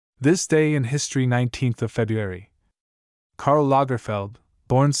This day in history, 19th of February. Karl Lagerfeld,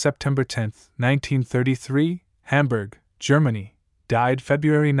 born September 10, 1933, Hamburg, Germany, died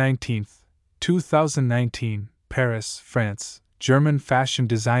February 19, 2019, Paris, France, German fashion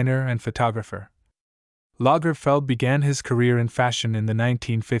designer and photographer. Lagerfeld began his career in fashion in the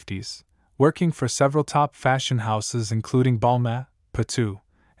 1950s, working for several top fashion houses including Balmain, Patou,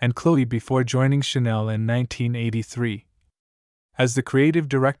 and Chloé before joining Chanel in 1983. As the creative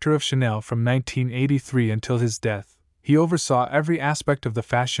director of Chanel from 1983 until his death, he oversaw every aspect of the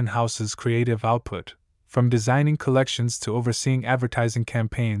fashion house's creative output, from designing collections to overseeing advertising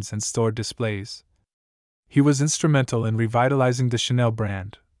campaigns and store displays. He was instrumental in revitalizing the Chanel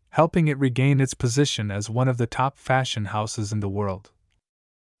brand, helping it regain its position as one of the top fashion houses in the world.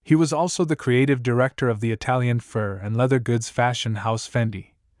 He was also the creative director of the Italian fur and leather goods fashion house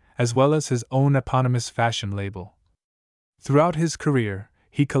Fendi, as well as his own eponymous fashion label. Throughout his career,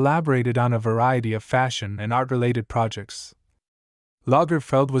 he collaborated on a variety of fashion and art-related projects.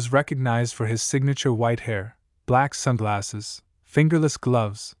 Lagerfeld was recognized for his signature white hair, black sunglasses, fingerless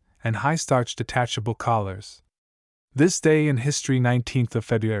gloves, and high-starch detachable collars. This day in history, 19th of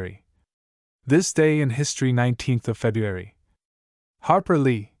February. This day in history, 19th of February. Harper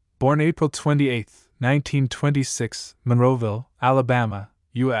Lee, born April 28, 1926, Monroeville, Alabama,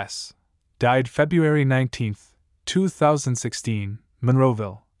 U.S., died February 19, 2016,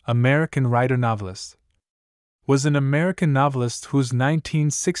 Monroeville, American writer-novelist. Was an American novelist whose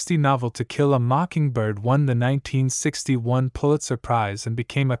 1960 novel To Kill a Mockingbird won the 1961 Pulitzer Prize and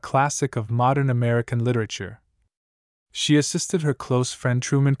became a classic of modern American literature. She assisted her close friend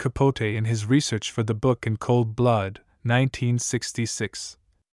Truman Capote in his research for the book In Cold Blood, 1966.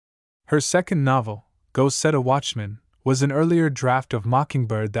 Her second novel, Go Set a Watchman, was an earlier draft of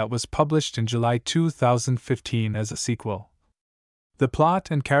Mockingbird that was published in July 2015 as a sequel. The plot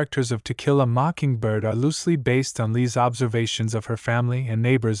and characters of To Kill a Mockingbird are loosely based on Lee's observations of her family and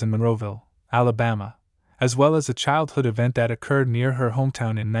neighbors in Monroeville, Alabama, as well as a childhood event that occurred near her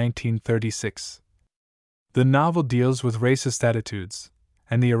hometown in 1936. The novel deals with racist attitudes,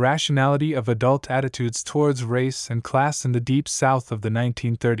 and the irrationality of adult attitudes towards race and class in the Deep South of the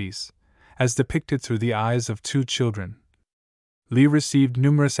 1930s, as depicted through the eyes of two children. Lee received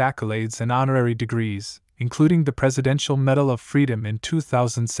numerous accolades and honorary degrees, including the Presidential Medal of Freedom in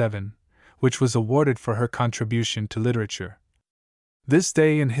 2007, which was awarded for her contribution to literature. This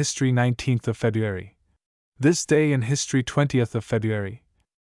day in history, 19th of February. This day in history, 20th of February.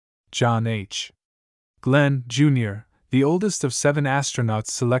 John H. Glenn, Jr., the oldest of 7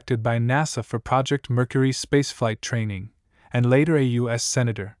 astronauts selected by NASA for Project Mercury spaceflight training, and later a U.S.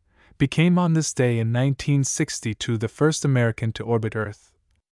 Senator, became on this day in 1962 the first American to orbit Earth.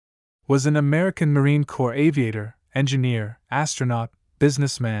 Was an American Marine Corps aviator, engineer, astronaut,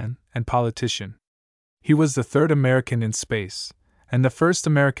 businessman, and politician. He was the third American in space, and the first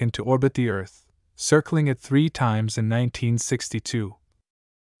American to orbit the Earth, circling it 3 times in 1962.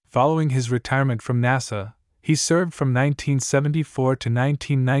 Following his retirement from NASA, he served from 1974 to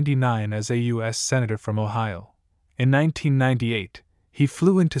 1999 as a U.S. Senator from Ohio. In 1998, he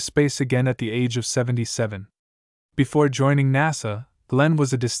flew into space again at the age of 77. Before joining NASA, Glenn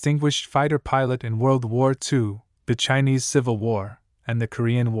was a distinguished fighter pilot in World War II, the Chinese Civil War, and the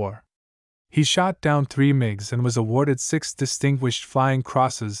Korean War. He shot down 3 MiGs and was awarded 6 Distinguished Flying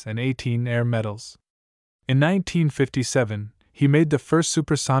Crosses and 18 Air Medals. In 1957, he made the first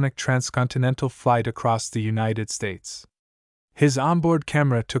supersonic transcontinental flight across the United States. His onboard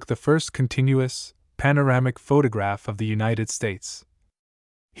camera took the first continuous, panoramic photograph of the United States.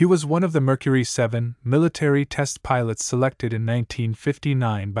 He was one of the Mercury 7 military test pilots selected in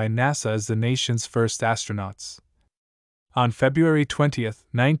 1959 by NASA as the nation's first astronauts. On February 20,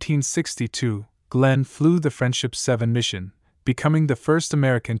 1962, Glenn flew the Friendship 7 mission, becoming the first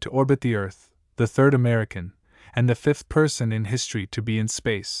American to orbit the Earth, the third American, and the 5th person in history to be in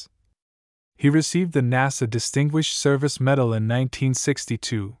space. He received the NASA Distinguished Service Medal in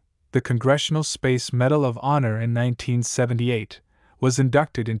 1962, the Congressional Space Medal of Honor in 1978, was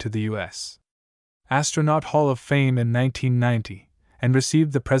inducted into the U.S. Astronaut Hall of Fame in 1990, and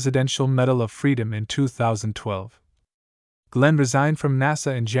received the Presidential Medal of Freedom in 2012. Glenn resigned from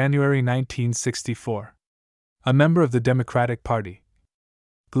NASA in January 1964. A member of the Democratic Party,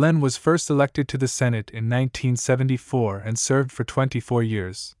 Glenn was first elected to the Senate in 1974 and served for 24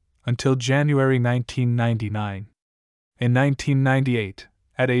 years, until January 1999. In 1998,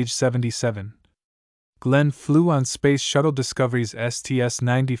 at age 77, Glenn flew on Space Shuttle Discovery's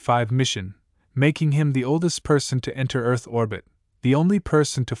STS-95 mission, making him the oldest person to enter Earth orbit, the only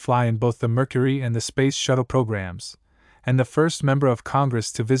person to fly in both the Mercury and the Space Shuttle programs, and the first member of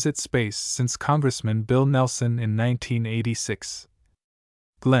Congress to visit space since Congressman Bill Nelson in 1986.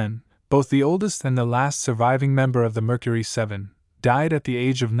 Glenn, both the oldest and the last surviving member of the Mercury 7, died at the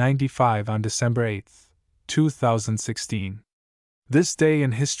age of 95 on December 8, 2016. This day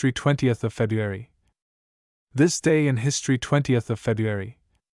in history, 20th of February. This day in history, 20th of February.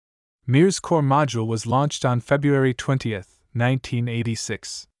 Mir's core module was launched on February 20,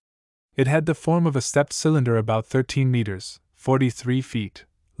 1986. It had the form of a stepped cylinder about 13 meters, 43 feet,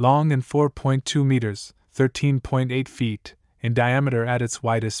 long and 4.2 meters, 13.8 feet, in diameter at its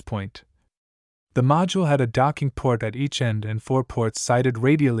widest point. The module had a docking port at each end and 4 ports sited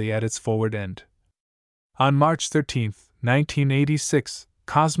radially at its forward end. On March 13, 1986,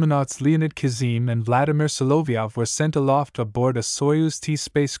 cosmonauts Leonid Kizim and Vladimir Solovyov were sent aloft aboard a Soyuz T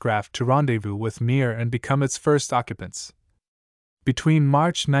spacecraft to rendezvous with Mir and become its first occupants. Between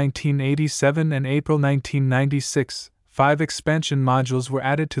March 1987 and April 1996, 5 expansion modules were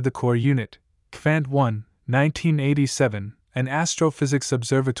added to the core unit: Kvant 1, 1987, an astrophysics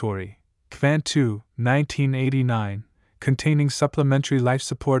observatory; Kvant 2, 1989, containing supplementary life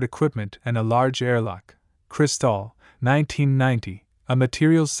support equipment and a large airlock; Crystal, 1990, a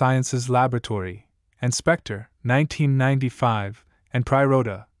materials sciences laboratory; and Spectre, 1995, and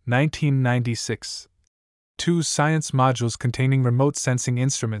Pryrota, 1996. 2 science modules containing remote sensing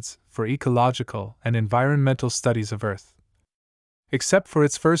instruments for ecological and environmental studies of Earth. Except for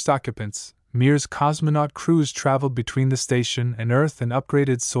its first occupants, Mir's cosmonaut crews traveled between the station and Earth in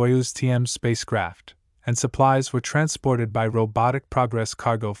upgraded Soyuz TM spacecraft, and supplies were transported by robotic Progress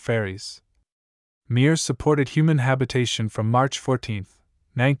cargo ferries. Mir supported human habitation from March 14,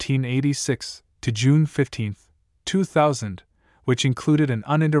 1986, to June 15, 2000, which included an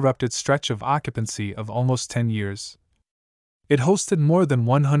uninterrupted stretch of occupancy of almost 10 years. It hosted more than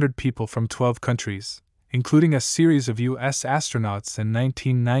 100 people from 12 countries, including a series of U.S. astronauts in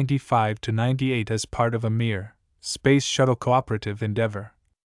 1995 to 98 as part of a Mir Space Shuttle cooperative endeavor.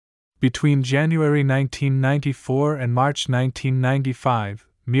 Between January 1994 and March 1995,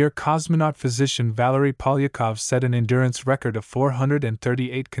 Mir cosmonaut physician Valery Polyakov set an endurance record of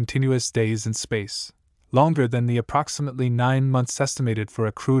 438 continuous days in space, longer than the approximately 9 months estimated for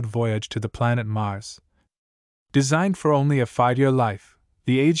a crewed voyage to the planet Mars. Designed for only a 5-year life,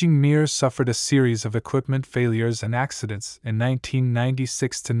 the aging Mir suffered a series of equipment failures and accidents in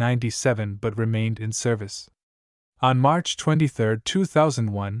 1996 to 97 but remained in service. On March 23,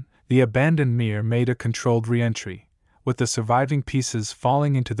 2001, the abandoned Mir made a controlled re-entry, with the surviving pieces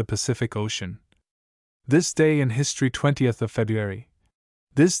falling into the Pacific Ocean. This day in history, 20th of February.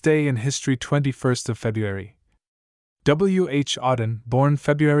 This day in history, 21st of February. W. H. Auden, born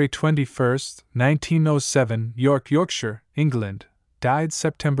February 21, 1907, York, Yorkshire, England, died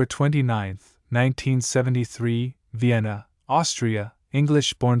September 29, 1973, Vienna, Austria,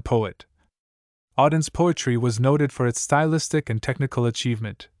 English-born poet. Auden's poetry was noted for its stylistic and technical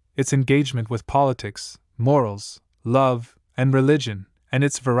achievement, its engagement with politics, morals, love, and religion, and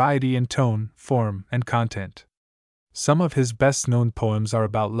its variety in tone, form, and content. Some of his best-known poems are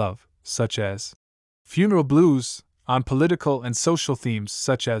about love, such as Funeral Blues, on political and social themes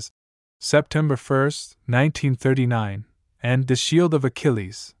such as September 1, 1939, and The Shield of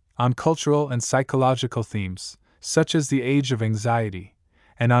Achilles, on cultural and psychological themes, such as the Age of Anxiety,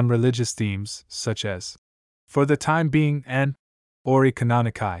 and on religious themes, such as For the Time Being and Ori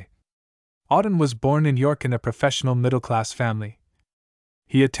Canonici. Auden was born in York in a professional middle-class family.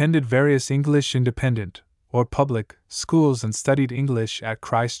 He attended various English independent, or public, schools and studied English at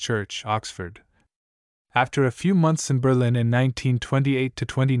Christ Church, Oxford. After a few months in Berlin in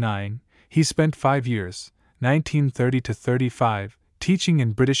 1928-29, he spent 5 years, 1930-35, teaching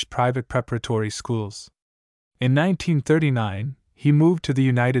in British private preparatory schools. In 1939, he moved to the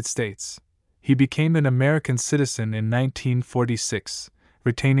United States. He became an American citizen in 1946,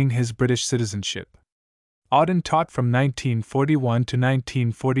 retaining his British citizenship. Auden taught from 1941 to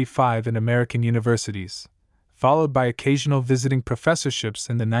 1945 in American universities, followed by occasional visiting professorships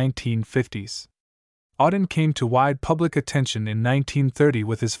in the 1950s. Auden came to wide public attention in 1930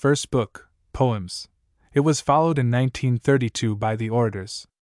 with his first book, Poems. It was followed in 1932 by The Orators.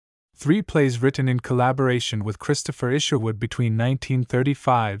 3 plays written in collaboration with Christopher Isherwood between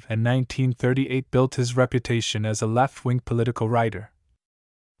 1935 and 1938 built his reputation as a left-wing political writer.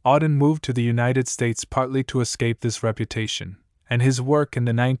 Auden moved to the United States partly to escape this reputation, and his work in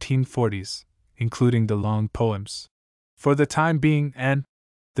the 1940s, including the long poems For the Time Being and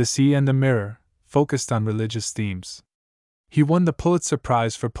The Sea and the Mirror, focused on religious themes. He won the Pulitzer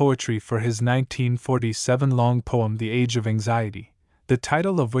Prize for Poetry for his 1947 long poem The Age of Anxiety, the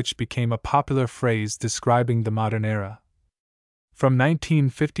title of which became a popular phrase describing the modern era. From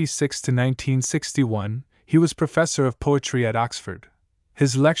 1956 to 1961, he was professor of poetry at Oxford.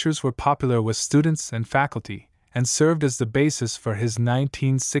 His lectures were popular with students and faculty, and served as the basis for his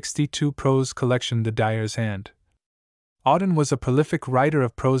 1962 prose collection The Dyer's Hand. Auden was a prolific writer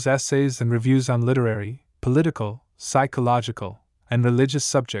of prose essays and reviews on literary, political, psychological, and religious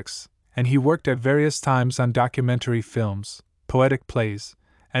subjects, and he worked at various times on documentary films, poetic plays,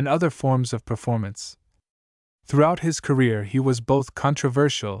 and other forms of performance. Throughout his career, he was both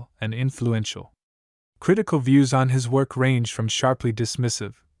controversial and influential. Critical views on his work range from sharply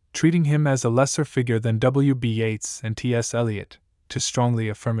dismissive, treating him as a lesser figure than W.B. Yeats and T.S. Eliot, to strongly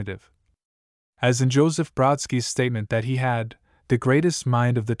affirmative. As in Joseph Brodsky's statement that he had the greatest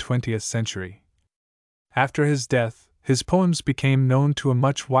mind of the 20th century. After his death, his poems became known to a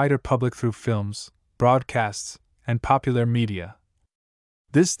much wider public through films, broadcasts, and popular media.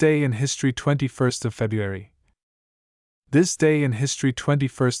 This Day in History, 21st of February. This Day in History,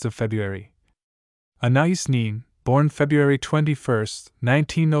 21st of February. Anaïs Nin, born February 21,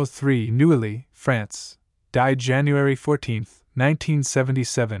 1903, Neuilly, France, died January 14,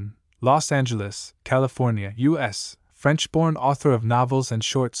 1977, Los Angeles, California, U.S., French-born author of novels and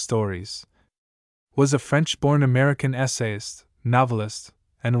short stories. Was a French-born American essayist, novelist,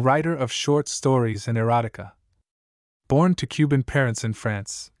 and writer of short stories and erotica. Born to Cuban parents in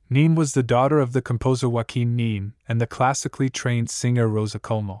France, Nin was the daughter of the composer Joaquin Nin and the classically trained singer Rosa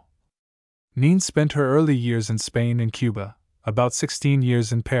Colmo. Nin spent her early years in Spain and Cuba, about 16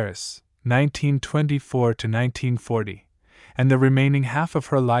 years in Paris, 1924 to 1940, and the remaining half of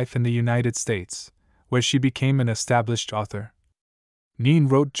her life in the United States, where she became an established author. Nin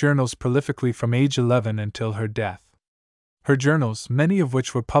wrote journals prolifically from age 11 until her death. Her journals, many of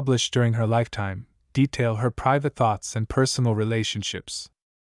which were published during her lifetime, detail her private thoughts and personal relationships.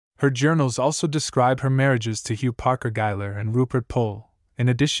 Her journals also describe her marriages to Hugh Parker Giler and Rupert Pohl, in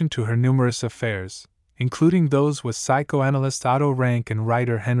addition to her numerous affairs, including those with psychoanalyst Otto Rank and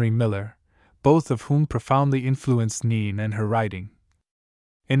writer Henry Miller, both of whom profoundly influenced Nin and her writing.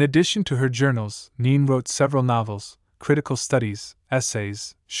 In addition to her journals, Nin wrote several novels, critical studies,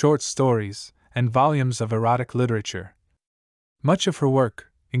 essays, short stories, and volumes of erotic literature. Much of her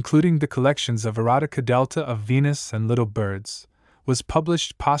work, including the collections of Erotica Delta of Venus and Little Birds, was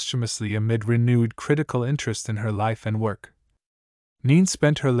published posthumously amid renewed critical interest in her life and work. Nin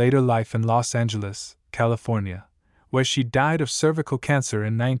spent her later life in Los Angeles, California, where she died of cervical cancer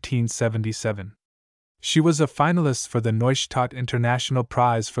in 1977. She was a finalist for the Neustadt International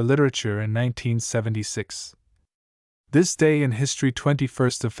Prize for Literature in 1976. This Day in History,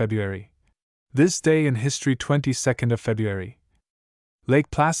 21st of February. This Day in History, 22nd of February. Lake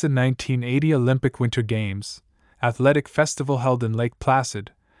Placid 1980 Olympic Winter Games, athletic festival held in Lake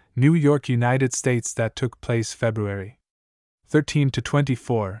Placid, New York, United States that took place February 13 to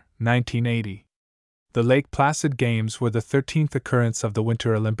 24, 1980. The Lake Placid Games were the 13th occurrence of the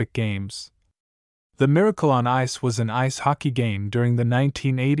Winter Olympic Games. The Miracle on Ice was an ice hockey game during the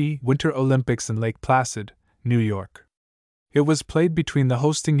 1980 Winter Olympics in Lake Placid, New York. It was played between the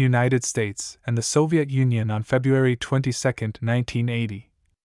hosting United States and the Soviet Union on February 22, 1980.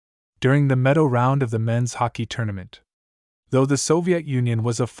 During the medal round of the men's hockey tournament. Though the Soviet Union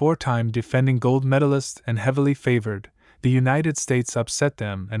was a four-time defending gold medalist and heavily favored, the United States upset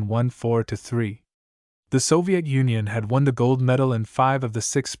them and won 4-3. The Soviet Union had won the gold medal in 5 of the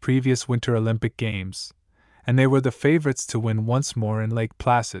 6 previous Winter Olympic Games, and they were the favorites to win once more in Lake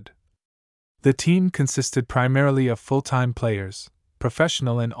Placid. The team consisted primarily of full-time players,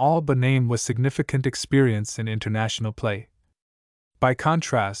 professional in all but name with significant experience in international play. By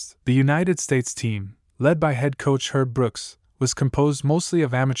contrast, the United States team, led by head coach Herb Brooks, was composed mostly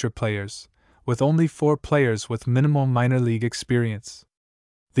of amateur players, with only 4 players with minimal minor league experience.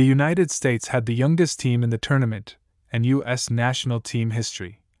 The United States had the youngest team in the tournament, and U.S. national team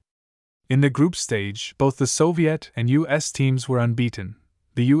history. In the group stage, both the Soviet and U.S. teams were unbeaten.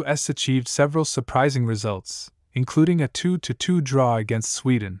 The U.S. achieved several surprising results, including a 2-2 draw against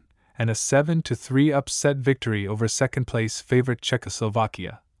Sweden, and a 7-3 upset victory over second-place favorite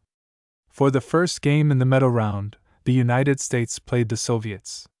Czechoslovakia. For the first game in the medal round, the United States played the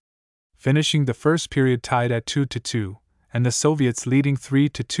Soviets, finishing the first period tied at 2-2, and the Soviets leading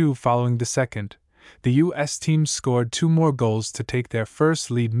 3-2 following the second. The U.S. team scored 2 more goals to take their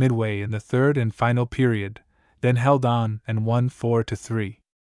first lead midway in the third and final period, then held on and won 4-3.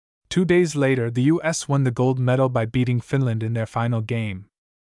 2 days later, the U.S. won the gold medal by beating Finland in their final game.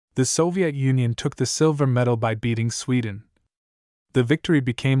 The Soviet Union took the silver medal by beating Sweden. The victory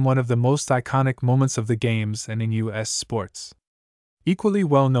became one of the most iconic moments of the Games and in U.S. sports. Equally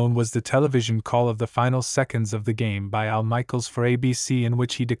well known was the television call of the final seconds of the game by Al Michaels for ABC, in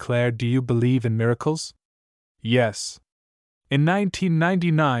which he declared, "Do you believe in miracles?" Yes. In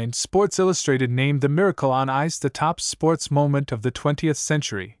 1999, Sports Illustrated named the Miracle on Ice the top sports moment of the 20th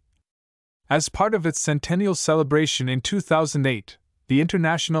century. As part of its centennial celebration in 2008, the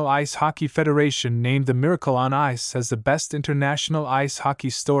International Ice Hockey Federation named the Miracle on Ice as the best international ice hockey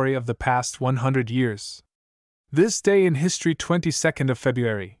story of the past 100 years. This day in history, 22nd of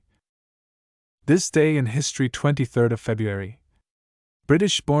February. This day in history, 23rd of February.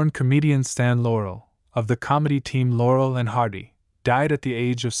 British-born comedian Stan Laurel, of the comedy team Laurel and Hardy, died at the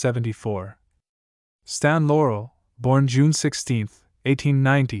age of 74. Stan Laurel, born June 16,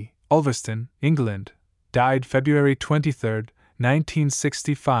 1890, Ulverston, England, died February 23,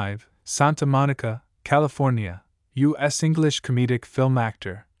 1965, Santa Monica, California, U.S. English comedic film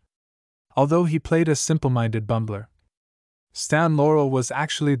actor. Although he played a simple-minded bumbler, Stan Laurel was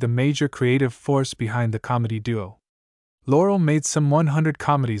actually the major creative force behind the comedy duo. Laurel made some 100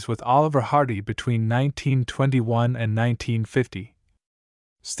 comedies with Oliver Hardy between 1921 and 1950.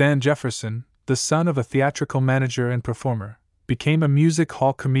 Stan Jefferson, the son of a theatrical manager and performer, became a music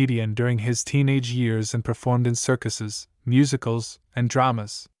hall comedian during his teenage years and performed in circuses, musicals, and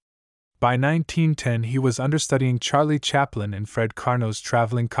dramas. By 1910 he was understudying Charlie Chaplin in Fred Karno's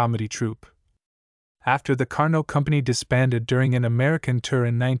traveling comedy troupe. After the Karno Company disbanded during an American tour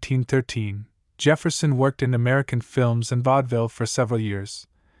in 1913, Jefferson worked in American films and vaudeville for several years,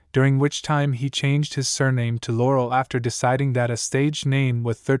 during which time he changed his surname to Laurel after deciding that a stage name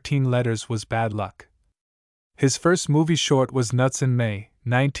with 13 letters was bad luck. His first movie short was Nuts in May,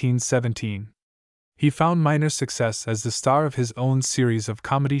 1917. He found minor success as the star of his own series of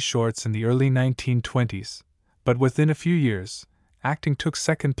comedy shorts in the early 1920s, but within a few years, acting took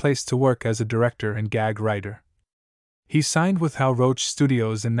second place to work as a director and gag writer. He signed with Hal Roach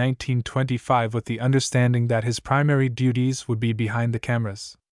Studios in 1925 with the understanding that his primary duties would be behind the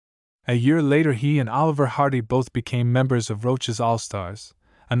cameras. A year later he and Oliver Hardy both became members of Roach's All-Stars,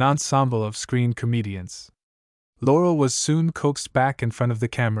 an ensemble of screen comedians. Laurel was soon coaxed back in front of the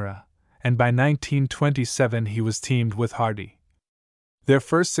camera, and by 1927 he was teamed with Hardy. Their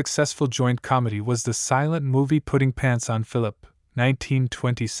first successful joint comedy was the silent movie Putting Pants on Philip,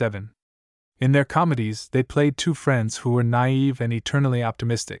 1927. In their comedies, they played two friends who were naive and eternally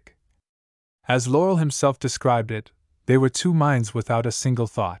optimistic. As Laurel himself described it, they were two minds without a single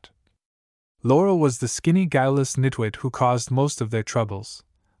thought. Laurel was the skinny, guileless nitwit who caused most of their troubles,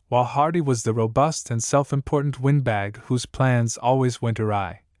 while Hardy was the robust and self-important windbag whose plans always went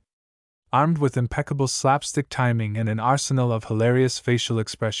awry. Armed with impeccable slapstick timing and an arsenal of hilarious facial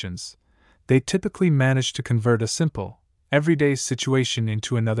expressions, they typically managed to convert a simple, everyday situation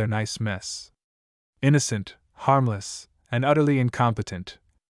into another nice mess. Innocent, harmless, and utterly incompetent,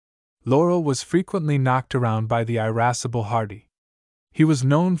 Laurel was frequently knocked around by the irascible Hardy. He was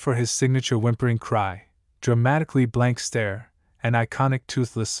known for his signature whimpering cry, dramatically blank stare, and iconic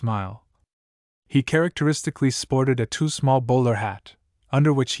toothless smile. He characteristically sported a too small bowler hat,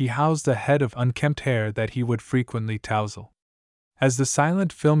 under which he housed a head of unkempt hair that he would frequently tousle. As the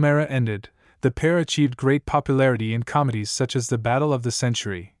silent film era ended, the pair achieved great popularity in comedies such as The Battle of the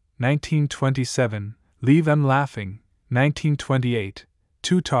Century, 1927, Leave 'Em Laughing, 1928,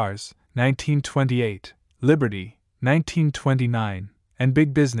 Two Tars, 1928, Liberty, 1929, and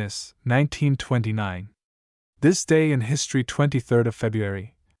Big Business, 1929. This day in history, 23rd of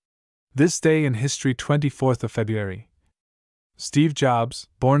February. This day in history, 24th of February. Steve Jobs,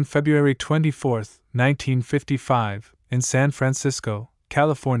 born February 24, 1955, in San Francisco,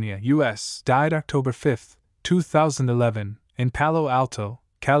 California, U.S., died October 5, 2011, in Palo Alto,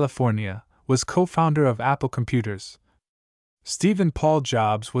 California, was co-founder of Apple Computers. Stephen Paul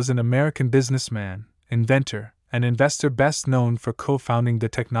Jobs was an American businessman, inventor, and investor best known for co-founding the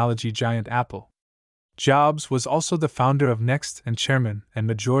technology giant Apple. Jobs was also the founder of Next and chairman and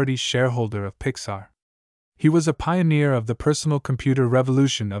majority shareholder of Pixar. He was a pioneer of the personal computer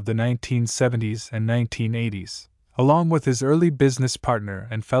revolution of the 1970s and 1980s, along with his early business partner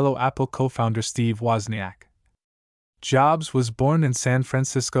and fellow Apple co-founder Steve Wozniak. Jobs was born in San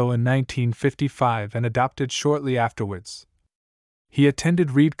Francisco in 1955 and adopted shortly afterwards. He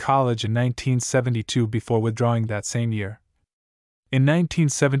attended Reed College in 1972 before withdrawing that same year. In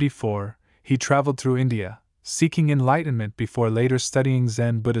 1974, he traveled through India, seeking enlightenment before later studying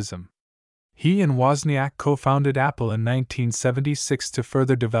Zen Buddhism. He and Wozniak co-founded Apple in 1976 to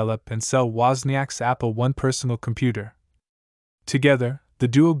further develop and sell Wozniak's Apple I personal computer. Together, the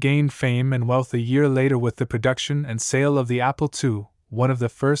duo gained fame and wealth a year later with the production and sale of the Apple II, one of the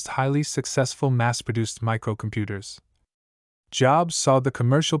first highly successful mass-produced microcomputers. Jobs saw the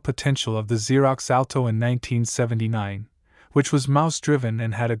commercial potential of the Xerox Alto in 1979, which was mouse-driven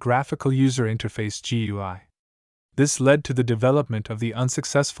and had a graphical user interface GUI. This led to the development of the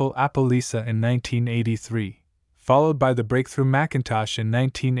unsuccessful Apple Lisa in 1983, followed by the breakthrough Macintosh in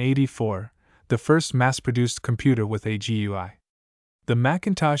 1984, the first mass-produced computer with a GUI. The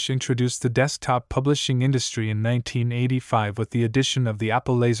Macintosh introduced the desktop publishing industry in 1985 with the addition of the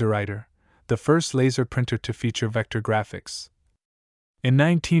Apple LaserWriter, the first laser printer to feature vector graphics. In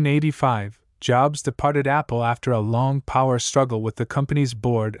 1985, Jobs departed Apple after a long power struggle with the company's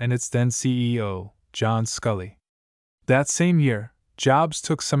board and its then CEO, John Sculley. That same year, Jobs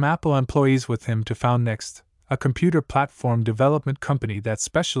took some Apple employees with him to found Next, a computer platform development company that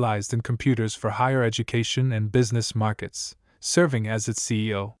specialized in computers for higher education and business markets, serving as its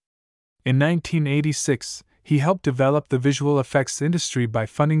CEO. In 1986, he helped develop the visual effects industry by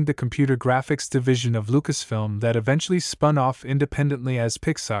funding the computer graphics division of Lucasfilm that eventually spun off independently as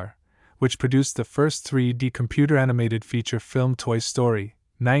Pixar, which produced the first 3D computer animated feature film Toy Story,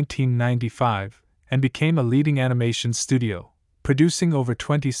 1995, and became a leading animation studio, producing over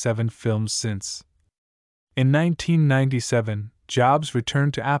 27 films since. In 1997, Jobs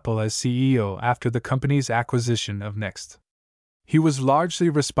returned to Apple as CEO after the company's acquisition of Next. He was largely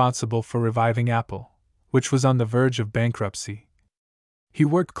responsible for reviving Apple, which was on the verge of bankruptcy. He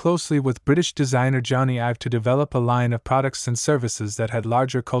worked closely with British designer Johnny Ive to develop a line of products and services that had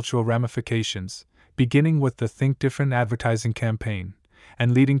larger cultural ramifications, beginning with the Think Different advertising campaign,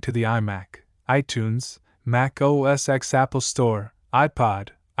 and leading to the iMac, iTunes, Mac OS X Apple Store, iPod,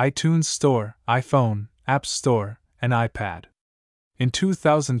 iTunes Store, iPhone, App Store, and iPad. In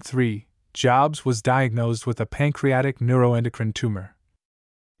 2003, Jobs was diagnosed with a pancreatic neuroendocrine tumor.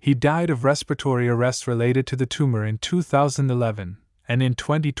 He died of respiratory arrest related to the tumor in 2011, and in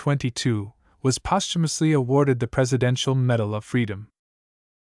 2022, was posthumously awarded the Presidential Medal of Freedom.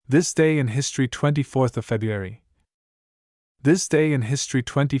 This day in history, 24th of February. This day in history,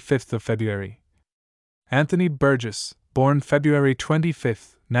 25th of February. Anthony Burgess, born February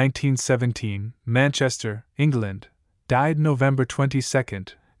 25, 1917, Manchester, England, died November 22,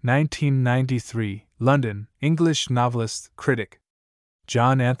 1993, London, English novelist, critic.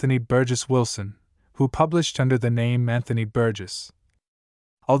 John Anthony Burgess Wilson, who published under the name Anthony Burgess.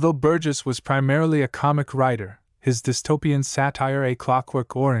 Although Burgess was primarily a comic writer, his dystopian satire A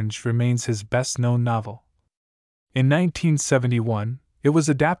Clockwork Orange remains his best-known novel. In 1971, it was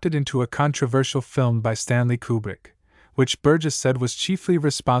adapted into a controversial film by Stanley Kubrick, which Burgess said was chiefly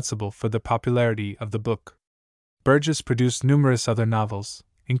responsible for the popularity of the book. Burgess produced numerous other novels,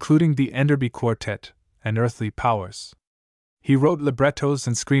 including The Enderby Quartet and Earthly Powers. He wrote librettos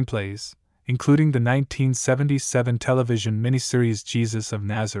and screenplays, including the 1977 television miniseries Jesus of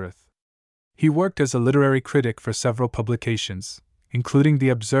Nazareth. He worked as a literary critic for several publications, including The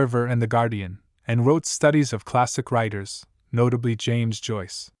Observer and The Guardian, and wrote studies of classic writers, notably James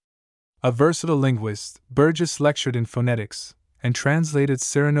Joyce. A versatile linguist, Burgess lectured in phonetics and translated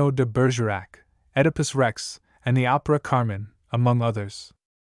Cyrano de Bergerac, Oedipus Rex, and the opera Carmen, among others.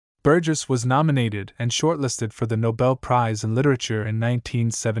 Burgess was nominated and shortlisted for the Nobel Prize in Literature in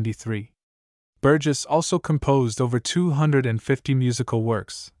 1973. Burgess also composed over 250 musical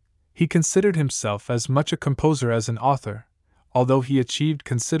works. He considered himself as much a composer as an author, although he achieved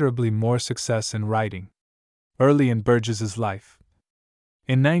considerably more success in writing. Early in Burgess's life.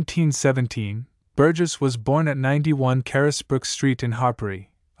 In 1917, Burgess was born at 91 Carisbrooke Street in Harpury,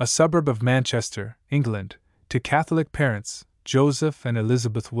 a suburb of Manchester, England, to Catholic parents, Joseph and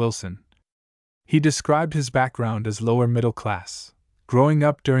Elizabeth Wilson. He described his background as lower middle class. Growing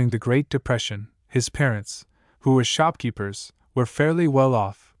up during the Great Depression, his parents, who were shopkeepers, were fairly well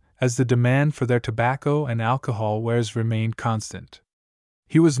off, as the demand for their tobacco and alcohol wares remained constant.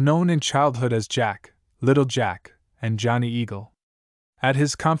 He was known in childhood as Jack, Little Jack, and Johnny Eagle. At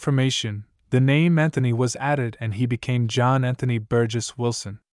his confirmation, the name Anthony was added and he became John Anthony Burgess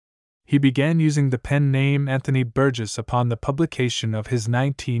Wilson. He began using the pen name Anthony Burgess upon the publication of his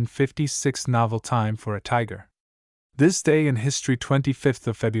 1956 novel Time for a Tiger. This day in history, 25th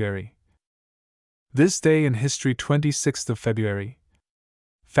of February. This day in history, 26th of February.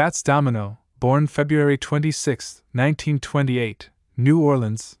 Fats Domino, born February 26, 1928, New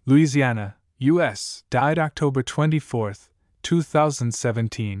Orleans, Louisiana, U.S., died October 24,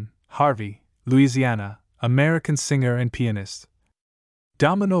 2017, Harvey, Louisiana, American singer and pianist.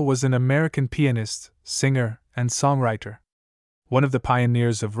 Domino was an American pianist, singer, and songwriter. One of the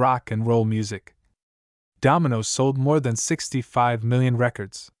pioneers of rock and roll music. Domino sold more than 65 million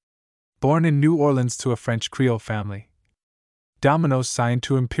records. Born in New Orleans to a French Creole family, Domino signed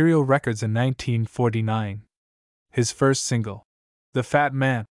to Imperial Records in 1949. his first single, "The Fat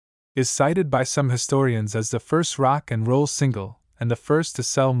Man," is cited by some historians as the first rock and roll single and the first to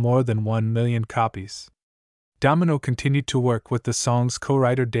sell more than 1 million copies. Domino continued to work with the song's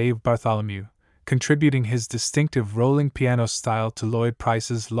co-writer Dave Bartholomew, contributing his distinctive rolling piano style to Lloyd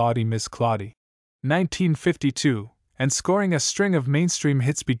Price's Lawdy Miss Claudie, 1952, and scoring a string of mainstream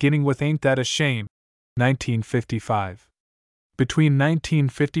hits beginning with Ain't That a Shame, 1955. Between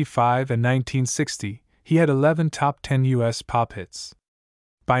 1955 and 1960, he had 11 top 10 U.S. pop hits.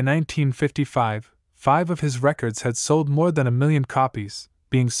 By 1955, 5 of his records had sold more than 1 million copies,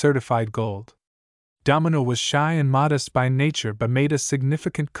 being certified gold. Domino was shy and modest by nature but made a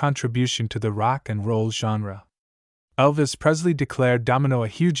significant contribution to the rock and roll genre. Elvis Presley declared Domino a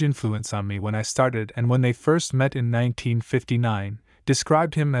huge influence on me when I started, and when they first met in 1959,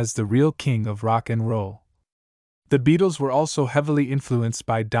 described him as the real king of rock and roll. The Beatles were also heavily influenced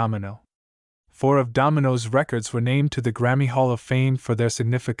by Domino. 4 of Domino's records were named to the Grammy Hall of Fame for their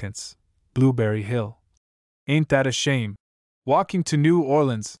significance: Blueberry Hill, Ain't That a Shame, Walking to New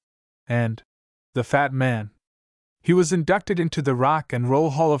Orleans, and The Fat Man. He was inducted into the Rock and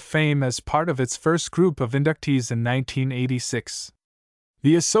Roll Hall of Fame as part of its first group of inductees in 1986.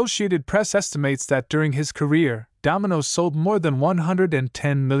 The Associated Press estimates that during his career, Domino sold more than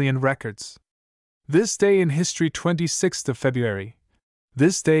 110 million records. This day in history, 26th of February.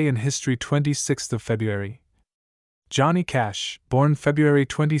 This day in history, 26th of February. Johnny Cash, born February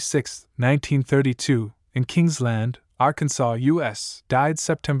 26, 1932, in Kingsland, Arkansas, U.S., died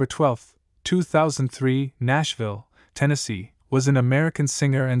September 12, 2003, Nashville, Tennessee, was an American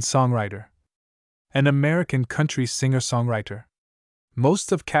singer and songwriter. An American country singer-songwriter.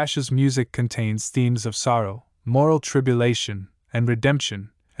 Most of Cash's music contains themes of sorrow, moral tribulation, and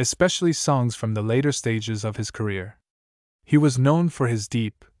redemption, especially songs from the later stages of his career. He was known for his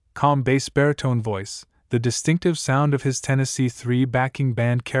deep, calm bass baritone voice, the distinctive sound of his Tennessee 3 backing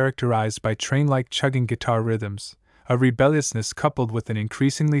band characterized by train-like chugging guitar rhythms, a rebelliousness coupled with an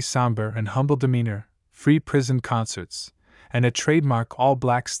increasingly somber and humble demeanor, free prison concerts, and a trademark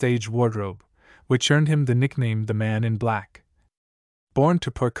all-black stage wardrobe, which earned him the nickname the Man in Black. Born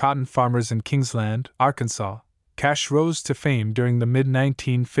to poor cotton farmers in Kingsland, Arkansas, Cash rose to fame during the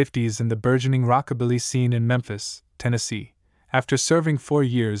mid-1950s in the burgeoning rockabilly scene in Memphis, Tennessee, after serving 4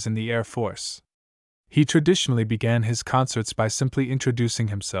 years in the Air Force. He traditionally began his concerts by simply introducing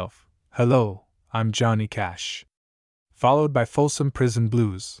himself, "Hello, I'm Johnny Cash," followed by Folsom Prison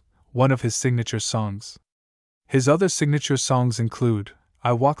Blues, one of his signature songs. His other signature songs include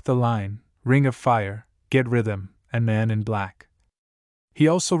I Walk the Line, Ring of Fire, Get Rhythm, and Man in Black. He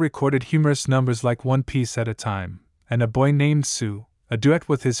also recorded humorous numbers like One Piece at a Time, and A Boy Named Sue, a duet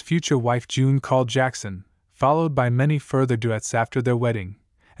with his future wife June Call Jackson, followed by many further duets after their wedding,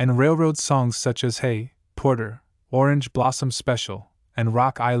 and railroad songs such as Hey, Porter, Orange Blossom Special, and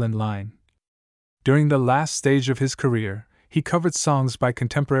Rock Island Line. During the last stage of his career, he covered songs by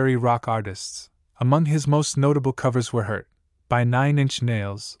contemporary rock artists. Among his most notable covers were Hurt, by 9 Inch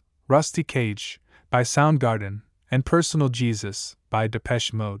Nails, Rusty Cage, by Soundgarden, and Personal Jesus, by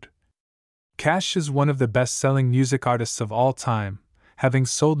Depeche Mode. Cash is one of the best-selling music artists of all time, having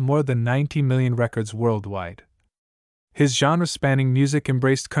sold more than 90 million records worldwide. His genre-spanning music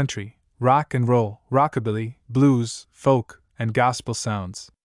embraced country, rock and roll, rockabilly, blues, folk, and gospel sounds.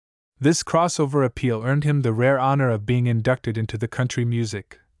 This crossover appeal earned him the rare honor of being inducted into the Country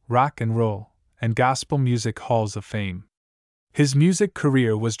Music, Rock and Roll, and Gospel Music Halls of Fame. His music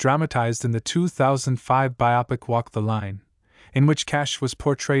career was dramatized in the 2005 biopic Walk the Line, in which Cash was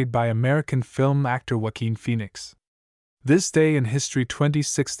portrayed by American film actor Joaquin Phoenix. This day in history,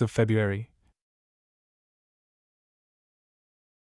 26th of February.